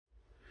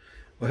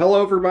Well,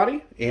 hello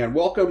everybody, and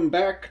welcome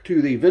back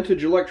to the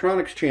Vintage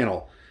Electronics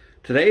channel.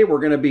 Today we're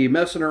going to be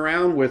messing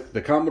around with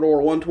the Commodore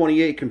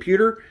 128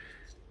 computer.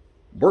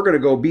 We're going to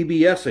go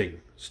BBSing.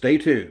 Stay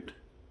tuned.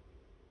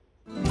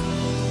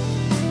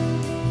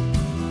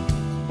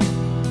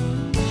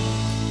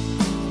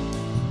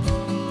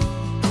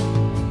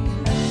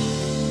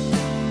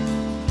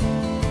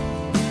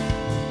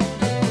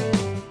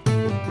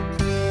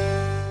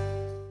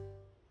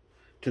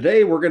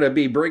 Today we're going to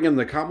be bringing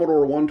the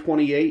Commodore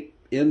 128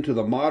 into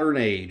the modern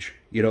age.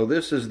 You know,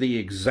 this is the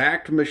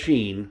exact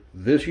machine,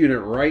 this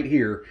unit right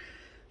here,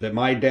 that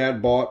my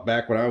dad bought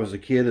back when I was a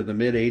kid in the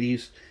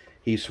mid-80s.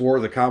 He swore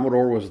the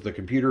Commodore was the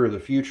computer of the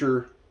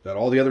future, that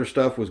all the other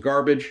stuff was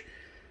garbage.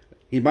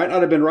 He might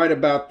not have been right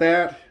about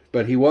that,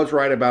 but he was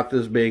right about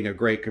this being a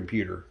great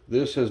computer.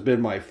 This has been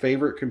my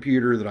favorite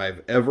computer that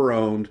I've ever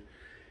owned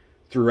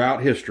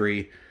throughout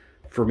history.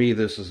 For me,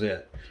 this is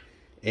it.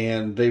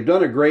 And they've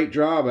done a great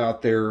job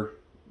out there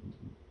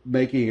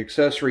making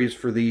accessories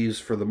for these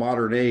for the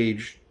modern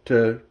age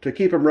to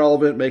keep them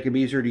relevant, make them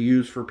easier to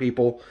use for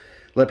people,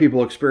 let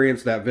people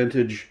experience that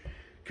vintage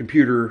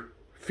computer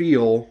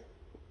feel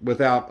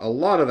without a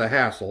lot of the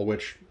hassle,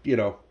 which, you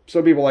know,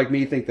 some people like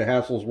me think the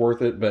hassle's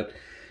worth it, but,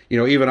 you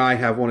know, even I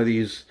have one of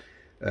these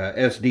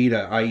SD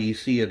to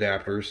IEC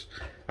adapters.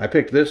 I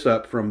picked this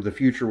up from The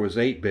Future Was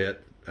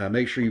 8-Bit.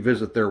 Make sure you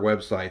visit their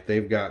website.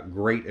 They've got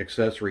great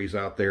accessories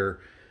out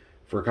there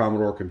for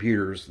Commodore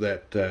computers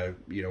that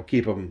you know,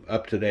 keep them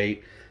up to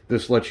date.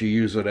 This lets you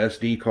use an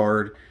SD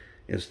card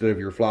instead of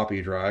your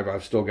floppy drive.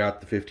 I've still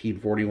got the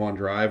 1541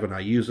 drive and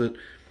I use it,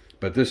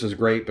 but this is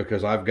great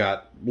because I've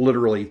got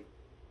literally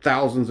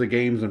thousands of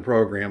games and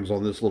programs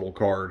on this little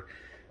card.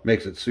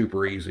 Makes it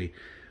super easy.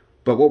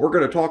 But what we're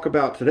going to talk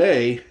about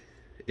today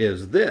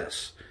is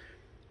this.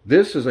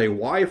 This is a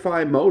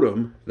Wi-Fi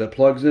modem that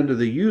plugs into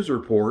the user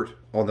port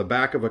on the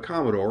back of a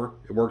Commodore.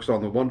 It works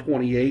on the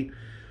 128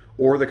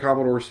 or the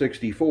Commodore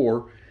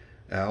 64.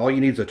 All you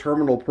need is a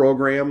terminal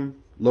program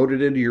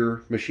loaded into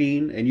your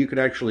machine, and you can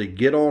actually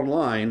get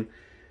online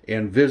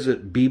and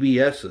visit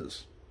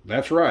BBSs.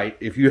 That's right.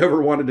 If you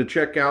ever wanted to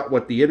check out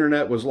what the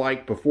internet was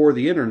like before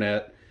the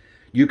internet,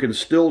 you can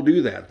still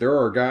do that. There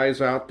are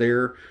guys out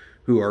there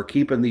who are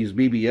keeping these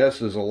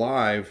BBSs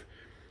alive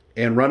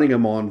and running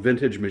them on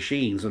vintage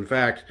machines. In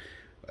fact,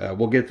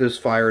 we'll get this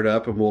fired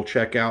up and we'll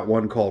check out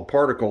one called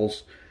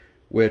Particles,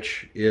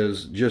 which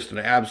is just an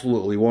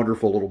absolutely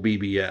wonderful little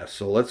BBS.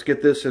 So let's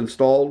get this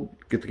installed,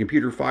 get the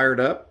computer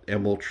fired up,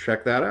 and we'll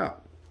check that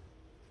out.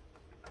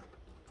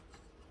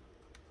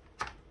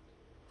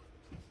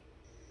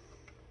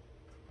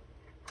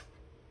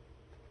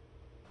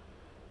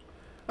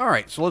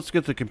 Alright, so let's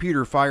get the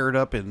computer fired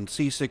up in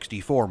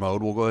C64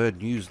 mode. We'll go ahead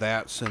and use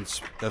that since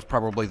that's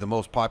probably the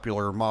most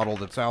popular model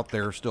that's out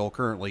there still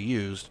currently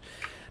used.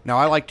 Now,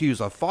 I like to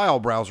use a file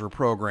browser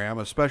program,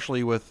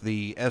 especially with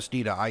the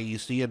SD to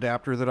IEC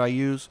adapter that I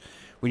use.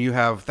 When you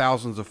have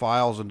thousands of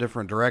files in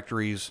different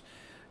directories,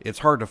 it's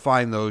hard to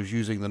find those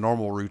using the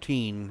normal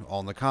routine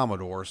on the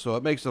Commodore. So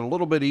it makes it a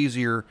little bit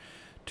easier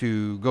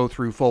to go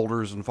through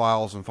folders and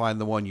files and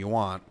find the one you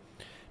want.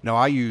 Now,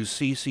 I use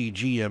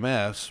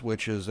CCGMS,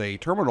 which is a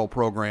terminal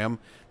program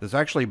that's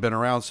actually been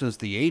around since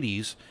the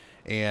 80s.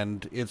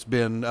 And it's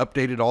been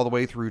updated all the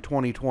way through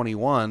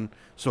 2021,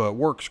 so it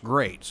works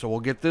great. So we'll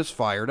get this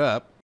fired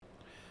up.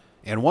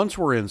 And once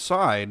we're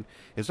inside,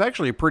 it's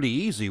actually pretty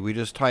easy. We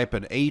just type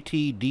an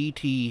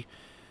ATDT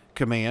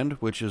command,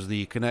 which is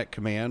the connect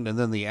command, and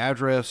then the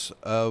address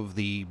of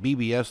the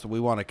BBS that we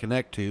want to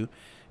connect to.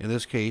 In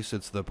this case,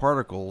 it's the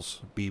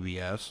Particles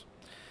BBS.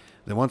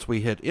 Then once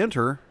we hit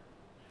enter,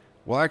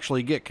 we'll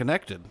actually get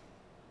connected.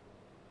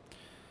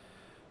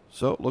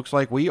 So it looks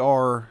like we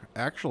are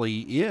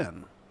actually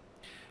in.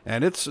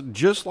 And it's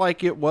just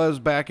like it was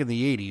back in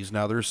the 80s.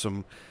 Now, there's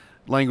some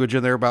language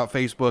in there about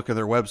Facebook and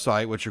their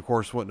website, which, of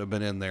course, wouldn't have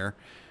been in there.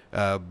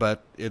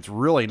 But it's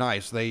really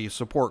nice. They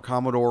support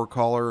Commodore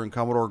Color and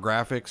Commodore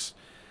Graphics.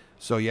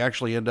 So you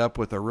actually end up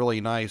with a really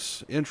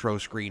nice intro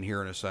screen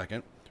here in a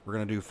second. We're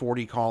going to do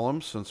 40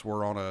 columns since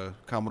we're on a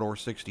Commodore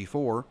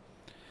 64.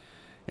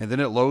 And then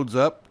it loads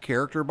up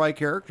character by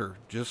character,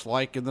 just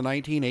like in the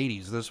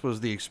 1980s. This was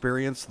the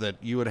experience that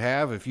you would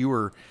have if you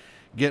were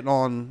getting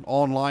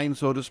online,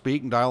 so to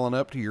speak, and dialing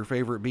up to your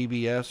favorite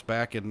BBS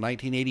back in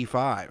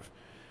 1985.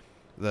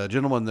 The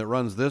gentleman that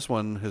runs this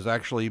one has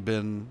actually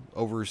been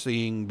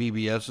overseeing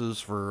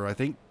BBSs for, I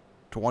think,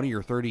 20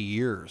 or 30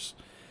 years.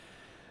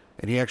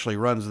 And he actually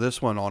runs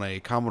this one on a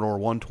Commodore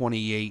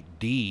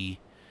 128D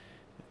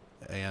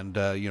and,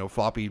 you know,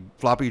 floppy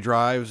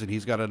drives, and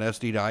he's got an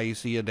SD to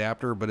IEC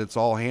adapter, but it's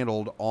all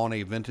handled on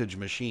a vintage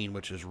machine,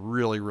 which is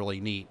really,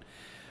 really neat.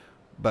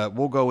 But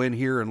we'll go in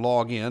here and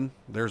log in.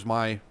 There's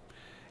my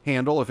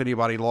handle. If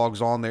anybody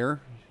logs on there,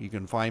 you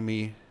can find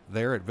me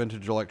there at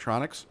Vintage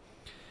Electronics.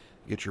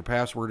 Get your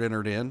password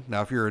entered in.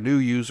 Now, if you're a new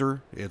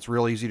user, it's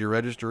real easy to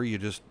register. You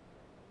just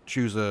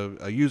choose a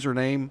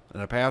username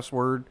and a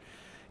password,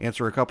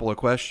 answer a couple of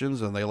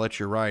questions, and they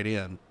let you right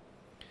in.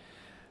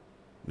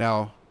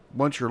 Now,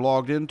 once you're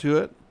logged into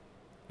it,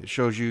 It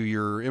shows you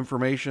your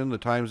information, the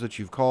times that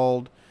you've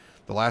called,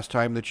 the last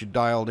time that you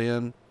dialed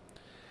in.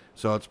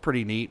 So it's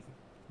pretty neat.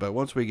 But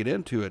once we get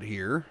into it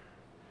here,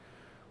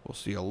 we'll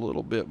see a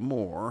little bit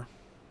more.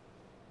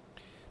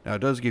 Now, it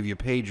does give you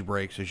page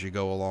breaks as you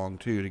go along,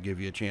 too, to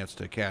give you a chance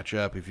to catch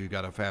up if you've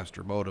got a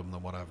faster modem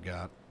than what I've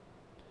got.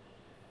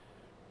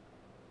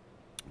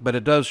 But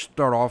it does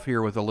start off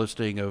here with a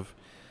listing of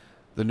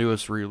the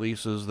newest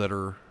releases that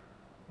are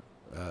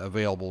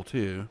available,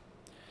 too.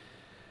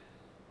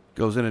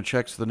 Goes in and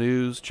checks the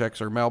news,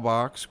 checks our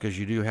mailbox, because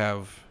you do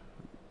have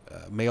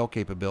mail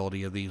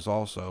capability of these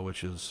also,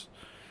 which is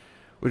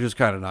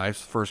kind of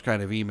nice. First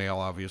kind of email,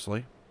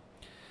 obviously.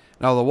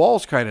 Now, the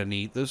wall's kind of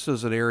neat. This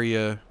is an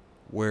area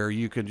where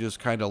you can just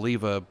kind of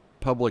leave a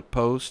public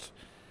post.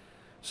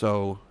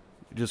 So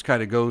it just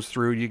kind of goes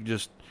through. You can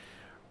just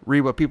read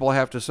what people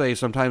have to say.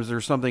 Sometimes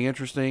there's something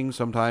interesting.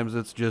 Sometimes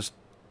it's just,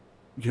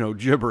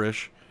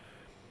 gibberish.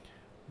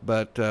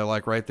 But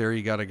like right there,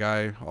 you got a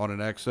guy on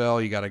an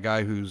XL. You got a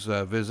guy who's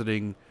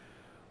visiting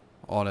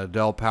on a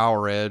Dell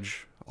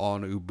PowerEdge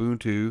on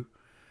Ubuntu.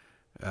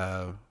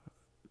 Let's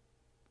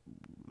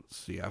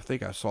see, I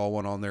think I saw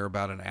one on there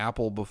about an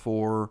Apple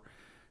before.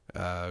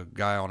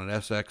 Guy on an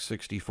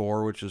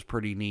SX64, which is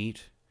pretty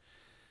neat.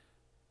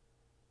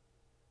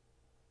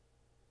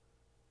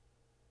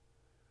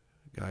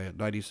 Guy at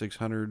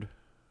 9600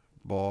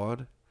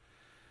 baud.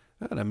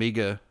 An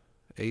Amiga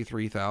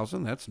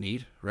A3000, that's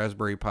neat.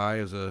 Raspberry Pi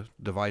is a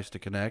device to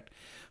connect.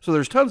 So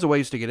there's tons of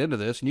ways to get into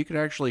this, and you can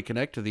actually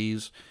connect to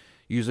these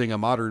using a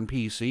modern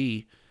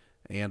PC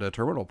and a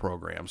terminal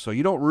program. So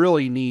you don't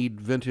really need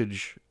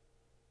vintage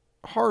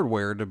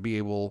hardware to be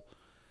able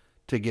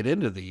to get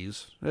into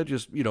these. That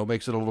just,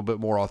 makes it a little bit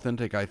more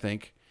authentic, I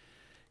think,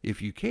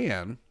 if you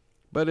can.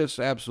 But it's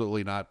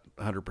absolutely not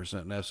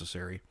 100%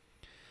 necessary.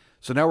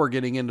 So now we're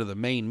getting into the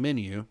main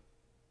menu.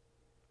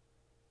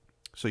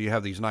 So you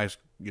have these nice,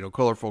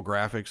 colorful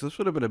graphics. This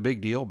would have been a big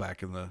deal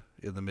back in the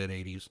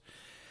mid-'80s.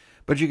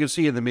 But you can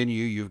see in the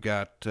menu you've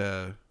got,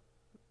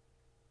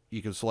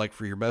 you can select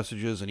for your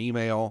messages and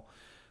email.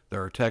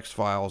 There are text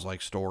files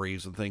like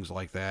stories and things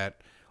like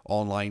that.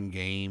 Online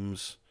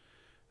games,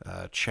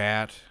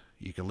 chat.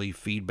 You can leave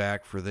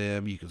feedback for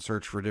them. You can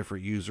search for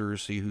different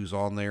users, see who's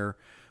on there,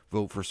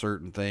 vote for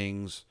certain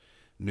things,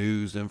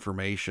 news,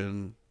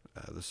 information,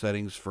 the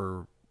settings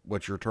for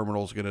what your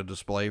terminal is going to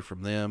display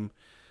from them,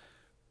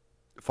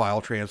 file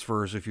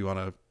transfers if you want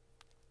to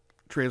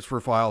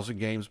transfer files and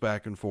games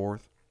back and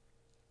forth.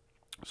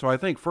 So I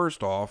think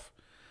first off,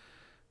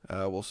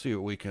 we'll see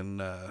what we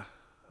can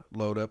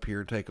load up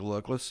here and take a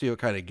look. Let's see what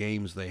kind of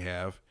games they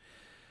have.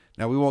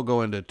 Now, we won't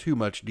go into too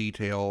much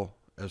detail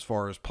as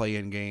far as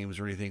play-in games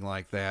or anything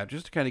like that,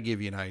 just to kind of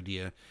give you an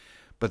idea.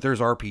 But there's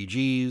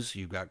RPGs,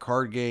 you've got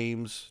card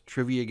games,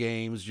 trivia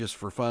games, just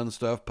for fun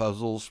stuff,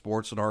 puzzles,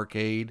 sports, and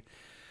arcade,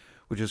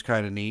 which is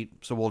kind of neat.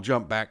 So we'll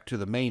jump back to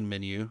the main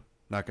menu.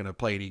 Not going to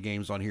play any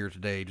games on here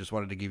today, just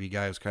wanted to give you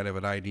guys kind of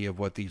an idea of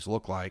what these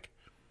look like.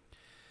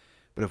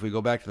 But if we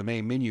go back to the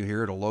main menu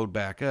here, it'll load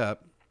back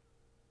up.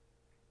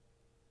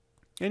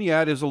 And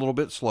yeah, it is a little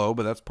bit slow,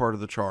 but that's part of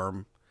the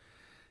charm.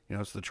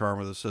 It's the charm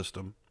of the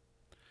system.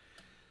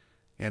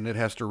 And it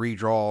has to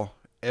redraw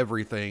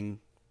everything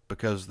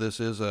because this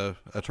is a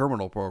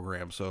terminal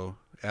program. So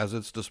as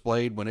it's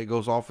displayed, when it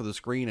goes off of the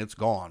screen, it's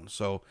gone.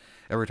 So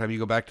every time you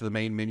go back to the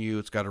main menu,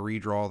 it's got to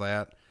redraw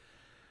that.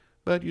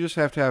 But you just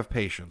have to have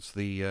patience.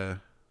 The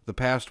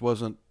past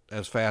wasn't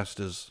as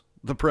fast as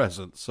the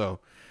present, so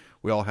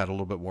we all had a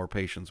little bit more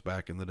patience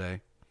back in the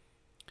day.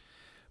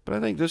 But I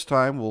think this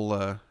time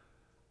we'll,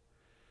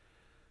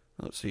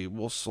 let's see,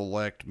 we'll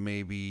select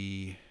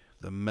maybe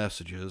the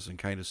messages and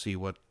kind of see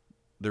what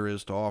there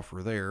is to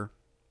offer there.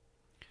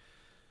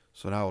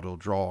 So now it'll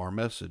draw our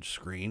message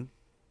screen.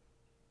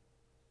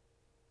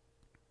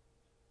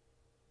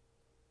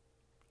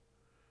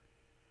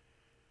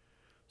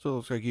 So it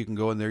looks like you can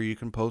go in there, you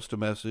can post a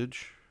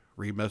message,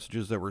 read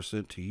messages that were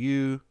sent to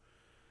you.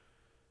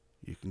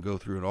 You can go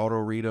through and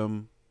auto-read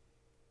them.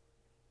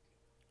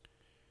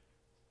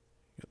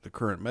 Got the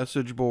current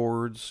message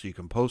boards. You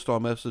can post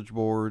on message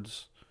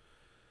boards.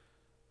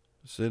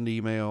 Send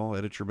email,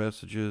 edit your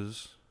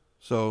messages.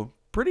 So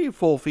pretty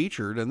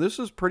full-featured, and this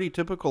is pretty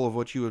typical of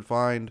what you would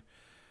find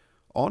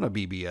on a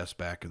BBS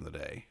back in the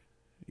day.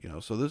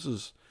 So this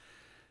is,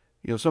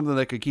 something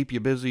that could keep you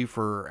busy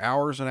for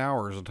hours and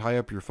hours and tie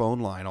up your phone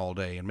line all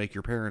day and make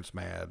your parents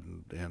mad.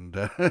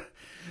 And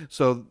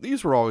so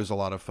these were always a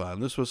lot of fun.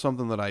 This was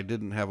something that I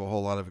didn't have a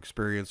whole lot of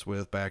experience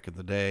with back in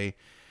the day.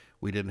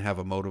 We didn't have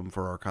a modem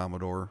for our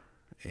Commodore,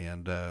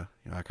 and I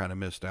kind of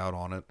missed out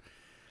on it.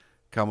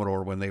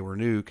 Commodore, when they were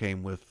new,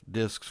 came with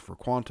discs for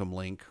Quantum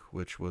Link,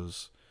 which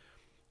was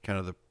kind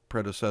of the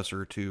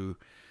predecessor to,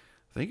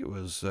 I think it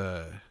was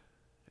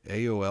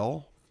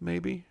AOL,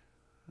 maybe?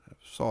 I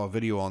saw a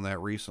video on that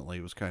recently.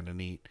 It was kind of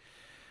neat.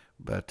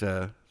 But,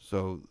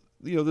 so,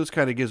 this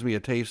kind of gives me a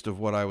taste of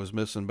what I was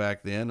missing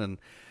back then. And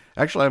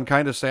actually, I'm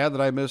kind of sad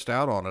that I missed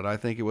out on it. I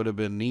think it would have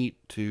been neat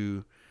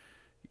to,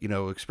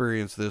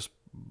 experience this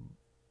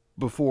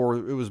before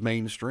it was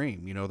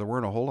mainstream. There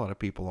weren't a whole lot of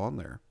people on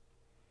there.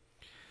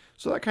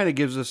 So that kind of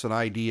gives us an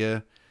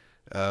idea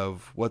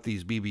of what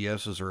these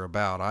BBSs are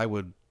about. I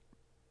would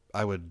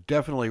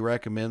definitely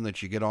recommend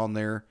that you get on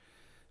there,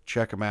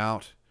 check them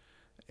out,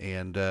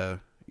 and you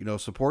know,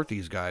 support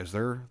these guys.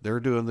 They're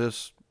doing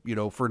this, you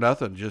know, for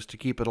nothing, just to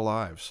keep it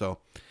alive. So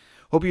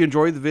hope you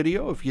enjoyed the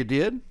video. If you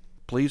did,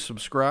 please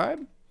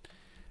subscribe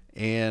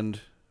and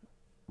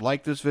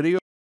like this video.